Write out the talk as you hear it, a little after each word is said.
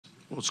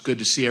Well, it's good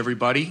to see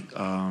everybody.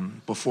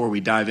 Before we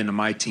dive into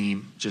my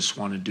team, just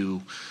wanted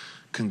to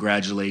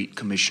congratulate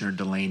Commissioner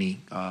Delaney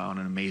on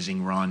an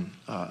amazing run.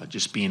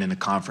 Just being in the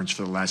conference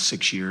for the last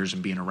 6 years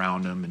and being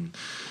around him and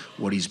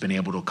what he's been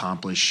able to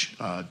accomplish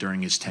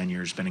during his tenure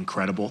has been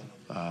incredible.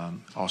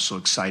 Also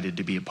excited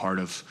to be a part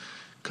of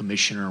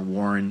Commissioner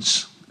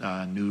Warren's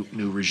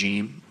new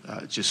regime.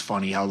 It's just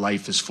funny how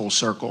life is full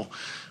circle.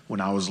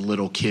 When I was a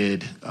little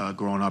kid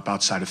growing up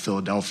outside of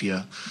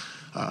Philadelphia,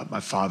 my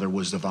father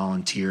was the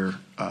volunteer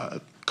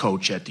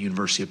coach at the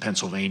University of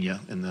Pennsylvania,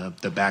 and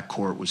the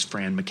backcourt was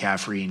Fran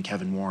McCaffrey and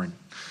Kevin Warren,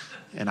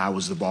 and I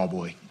was the ball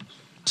boy.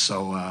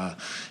 So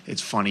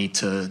it's funny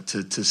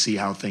to see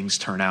how things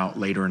turn out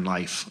later in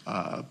life,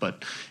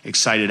 but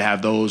excited to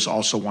have those.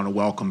 Also want to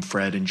welcome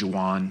Fred and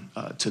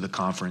Juwan to the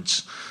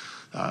conference.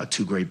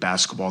 Two great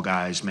basketball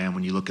guys, man.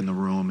 When you look in the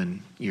room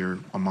and you're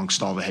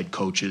amongst all the head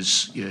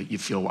coaches, you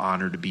feel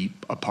honored to be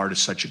a part of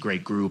such a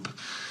great group.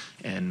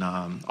 And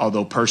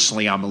although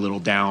personally I'm a little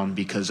down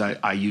because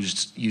I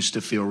used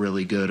to feel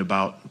really good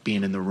about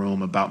being in the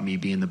room, about me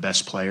being the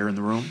best player in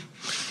the room.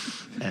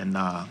 And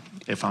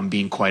if I'm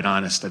being quite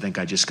honest, I think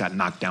I just got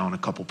knocked down a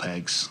couple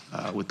pegs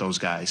with those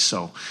guys.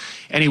 So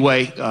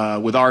anyway,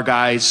 with our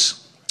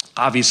guys,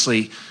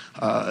 obviously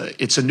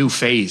it's a new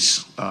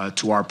phase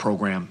to our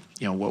program.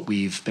 You know, what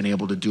we've been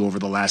able to do over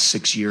the last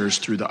 6 years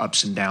through the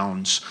ups and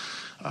downs.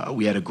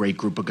 We had a great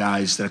group of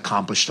guys that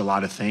accomplished a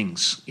lot of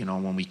things, you know,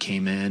 when we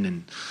came in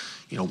and,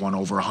 you know, won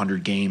over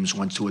 100 games,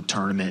 went to a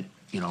tournament,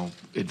 you know,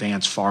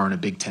 advanced far in a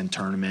Big Ten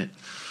tournament,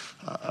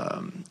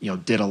 you know,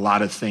 did a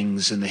lot of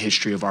things in the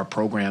history of our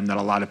program that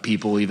a lot of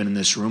people, even in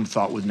this room,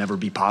 thought would never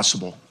be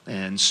possible.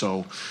 And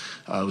so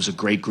it was a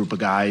great group of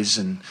guys.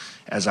 And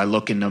as I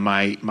look into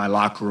my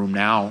locker room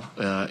now,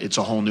 it's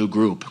a whole new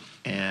group.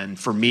 And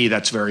for me,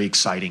 that's very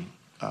exciting.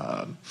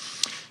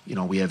 You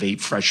know, we have 8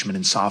 freshmen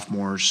and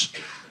sophomores.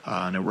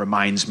 And it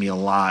reminds me a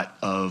lot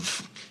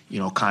of, you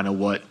know, kind of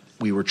what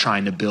we were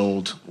trying to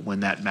build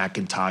when that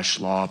McIntosh,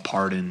 Law,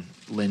 Pardon,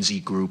 Lindsay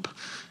group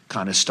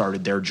kind of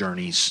started their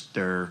journeys.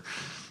 You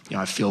know,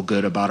 I feel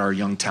good about our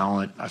young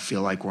talent. I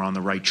feel like we're on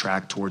the right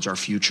track towards our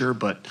future.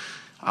 But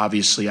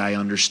obviously I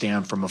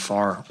understand from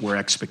afar where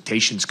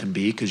expectations can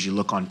be because you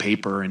look on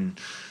paper and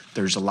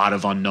there's a lot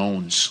of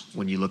unknowns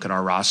when you look at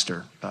our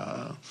roster.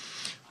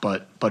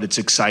 But it's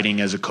exciting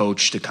as a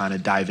coach to kind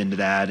of dive into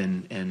that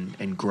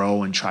and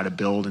grow and try to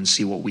build and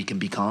see what we can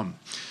become.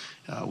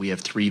 We have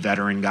 3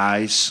 veteran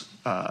guys.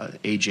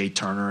 A.J.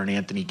 Turner and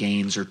Anthony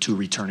Gaines are 2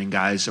 returning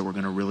guys that we're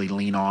going to really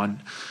lean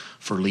on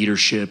for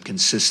leadership,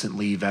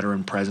 consistently,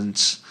 veteran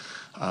presence.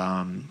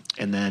 And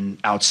then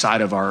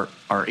outside of our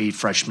 8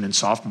 freshmen and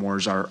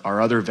sophomores,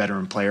 our other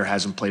veteran player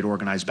hasn't played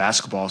organized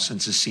basketball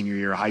since his senior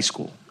year of high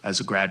school as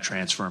a grad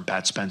transfer in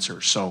Pat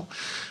Spencer. So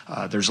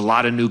there's a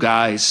lot of new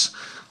guys,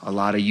 a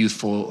lot of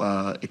youthful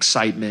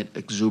excitement,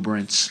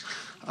 exuberance.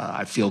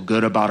 I feel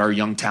good about our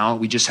young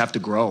talent. We just have to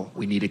grow.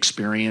 We need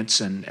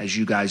experience. And as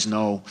you guys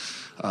know,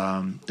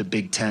 the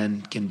Big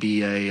Ten can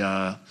be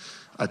a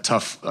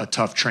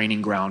tough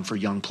training ground for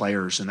young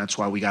players. And that's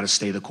why we got to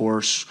stay the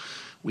course.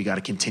 We got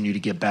to continue to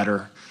get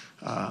better.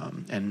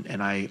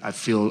 And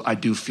I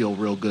do feel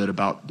real good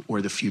about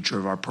where the future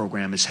of our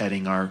program is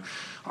heading.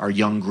 Our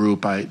young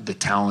group, the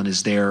talent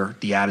is there.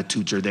 The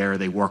attitudes are there.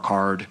 They work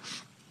hard.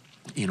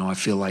 You know, I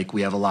feel like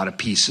we have a lot of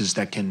pieces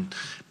that can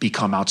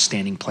become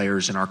outstanding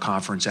players in our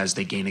conference as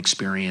they gain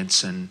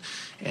experience and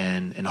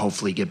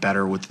hopefully get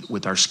better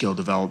with our skill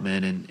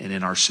development and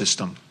in our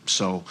system.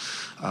 So,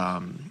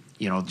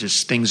 you know,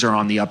 just things are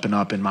on the up and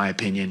up, in my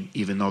opinion,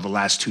 even though the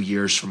last 2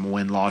 years from a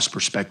win-loss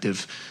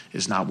perspective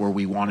is not where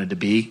we wanted to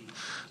be.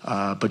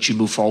 But you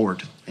move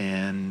forward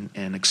and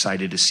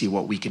excited to see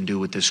what we can do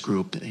with this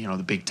group. You know,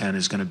 the Big Ten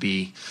is going to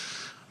be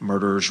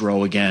murderer's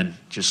row again,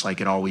 just like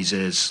it always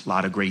is. A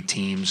lot of great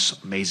teams,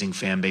 amazing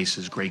fan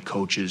bases, great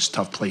coaches,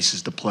 tough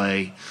places to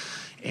play.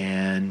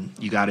 And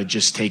you got to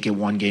just take it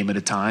one game at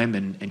a time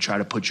and try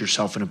to put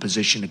yourself in a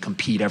position to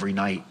compete every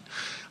night.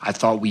 I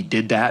thought we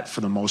did that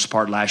for the most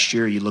part last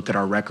year. You look at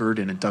our record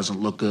and it doesn't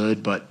look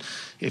good, but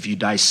if you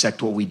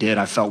dissect what we did,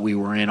 I felt we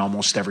were in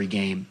almost every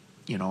game,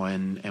 you know,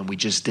 and we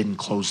just didn't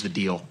close the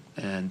deal.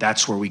 And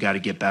that's where we got to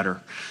get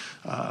better.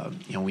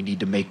 You know, we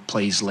need to make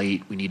plays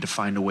late. We need to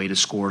find a way to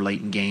score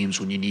late in games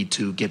when you need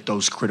to get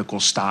those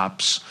critical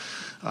stops,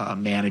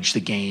 manage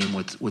the game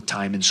with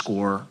time and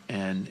score.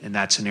 And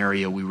that's an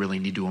area we really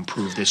need to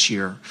improve this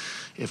year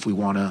if we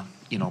want to,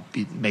 you know,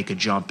 make a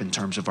jump in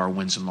terms of our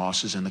wins and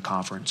losses in the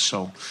conference.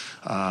 So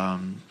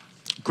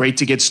great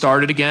to get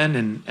started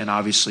again and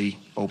obviously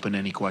open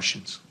any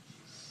questions.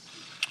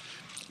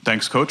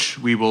 Thanks, Coach.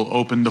 We will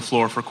open the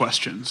floor for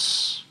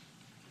questions.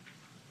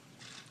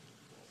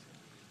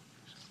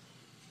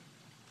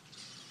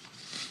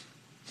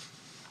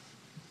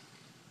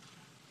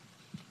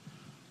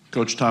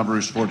 Coach Tom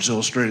Bruce,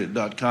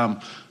 SportsIllustrated.com.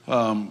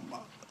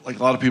 Like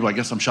a lot of people, I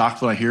guess I'm shocked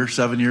when I hear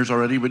 7 years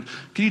already, but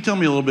can you tell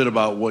me a little bit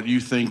about what you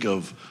think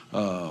of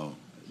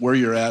where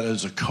you're at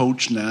as a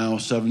coach now,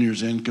 7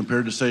 years in,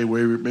 compared to say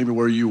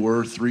where you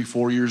were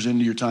 3-4 years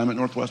into your time at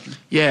Northwestern?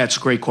 Yeah, it's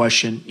a great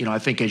question. I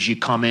think as you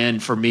come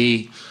in, for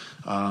me,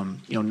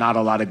 not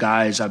a lot of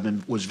guys.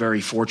 Was very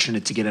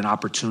fortunate to get an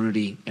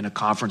opportunity in a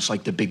conference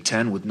like the Big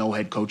Ten with no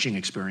head coaching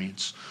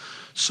experience.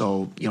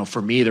 So,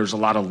 for me, there's a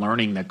lot of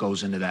learning that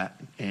goes into that.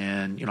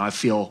 And, I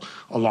feel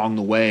along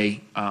the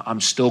way,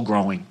 I'm still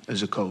growing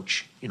as a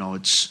coach. I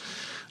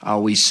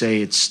always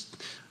say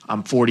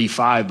I'm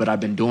 45, but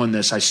I've been doing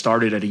this. I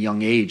started at a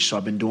young age, so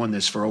I've been doing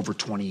this for over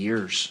 20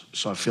 years.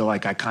 So I feel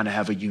like I kind of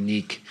have a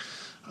unique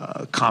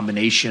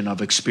combination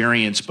of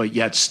experience, but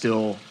yet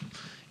still,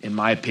 in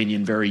my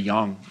opinion, very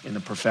young in the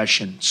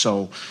profession.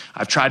 So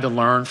I've tried to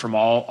learn from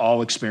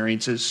all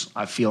experiences.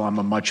 I feel I'm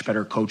a much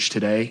better coach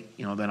today,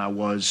 than I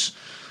was,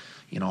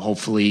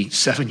 hopefully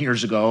 7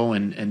 years ago,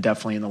 and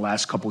definitely in the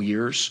last couple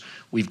years.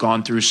 We've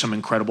gone through some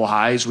incredible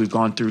highs. We've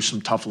gone through some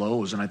tough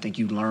lows, and I think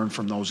you learn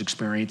from those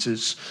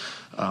experiences.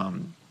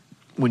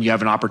 When you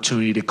have an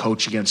opportunity to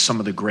coach against some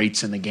of the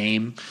greats in the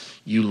game,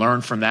 you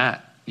learn from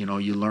that.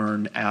 You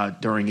learn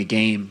during a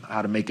game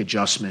how to make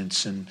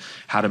adjustments and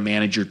how to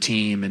manage your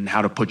team and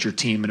how to put your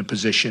team in a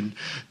position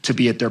to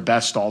be at their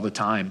best all the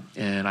time.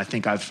 And I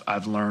think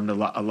I've learned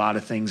a lot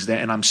of things there,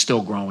 and I'm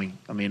still growing.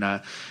 I mean,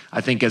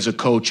 I think as a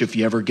coach, if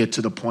you ever get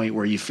to the point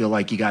where you feel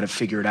like you got it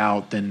figured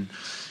out, then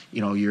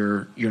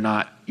you're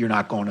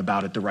not going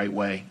about it the right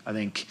way. I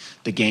think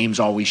the game's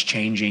always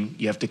changing.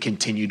 You have to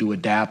continue to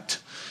adapt.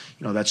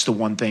 That's the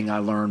one thing I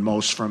learned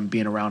most from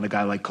being around a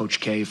guy like Coach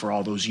K for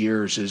all those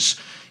years is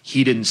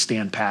he didn't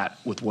stand pat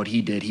with what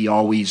he did. He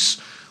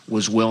always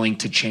was willing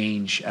to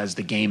change as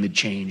the game had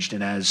changed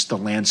and as the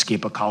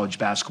landscape of college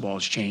basketball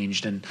has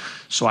changed. And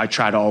so I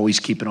try to always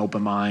keep an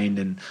open mind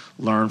and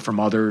learn from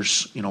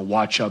others,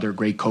 watch other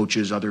great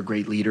coaches, other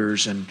great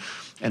leaders. And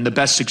the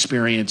best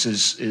experience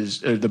is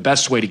the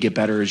best way to get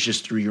better is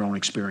just through your own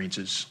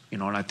experiences,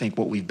 and I think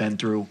what we've been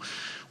through,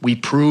 we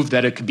proved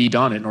that it could be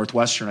done at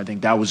Northwestern. I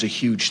think that was a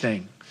huge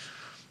thing.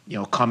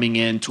 Coming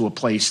into a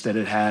place that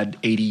had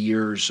 80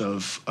 years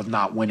of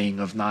not winning,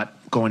 of not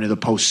going to the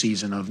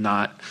postseason, of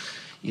not,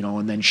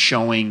 and then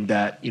showing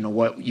that,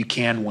 what you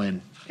can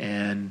win.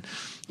 And,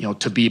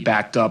 to be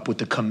backed up with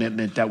the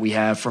commitment that we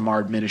have from our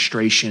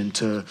administration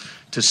to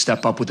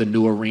step up with a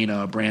new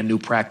arena, a brand new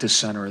practice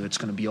center that's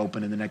going to be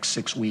open in the next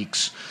 6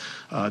 weeks.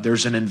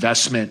 There's an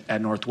investment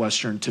at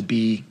Northwestern to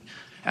be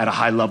at a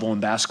high level in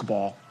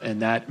basketball,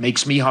 and that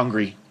makes me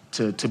hungry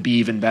to be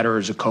even better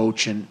as a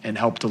coach and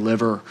help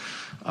deliver,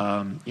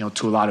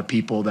 to a lot of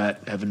people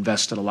that have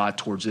invested a lot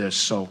towards this.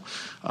 So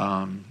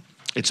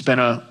it's been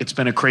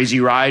a crazy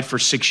ride for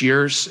 6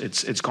 years.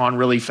 It's gone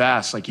really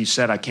fast. Like you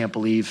said, I can't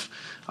believe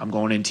I'm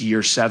going into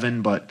year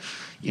 7, but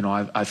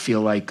I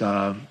feel like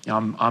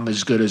I'm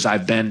as good as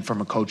I've been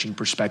from a coaching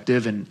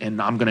perspective,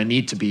 and I'm going to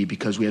need to be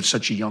because we have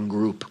such a young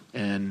group,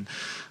 and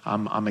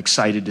I'm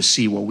excited to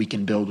see what we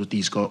can build with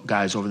these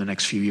guys over the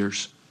next few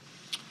years.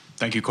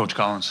 Thank you, Coach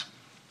Collins.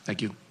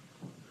 Thank you.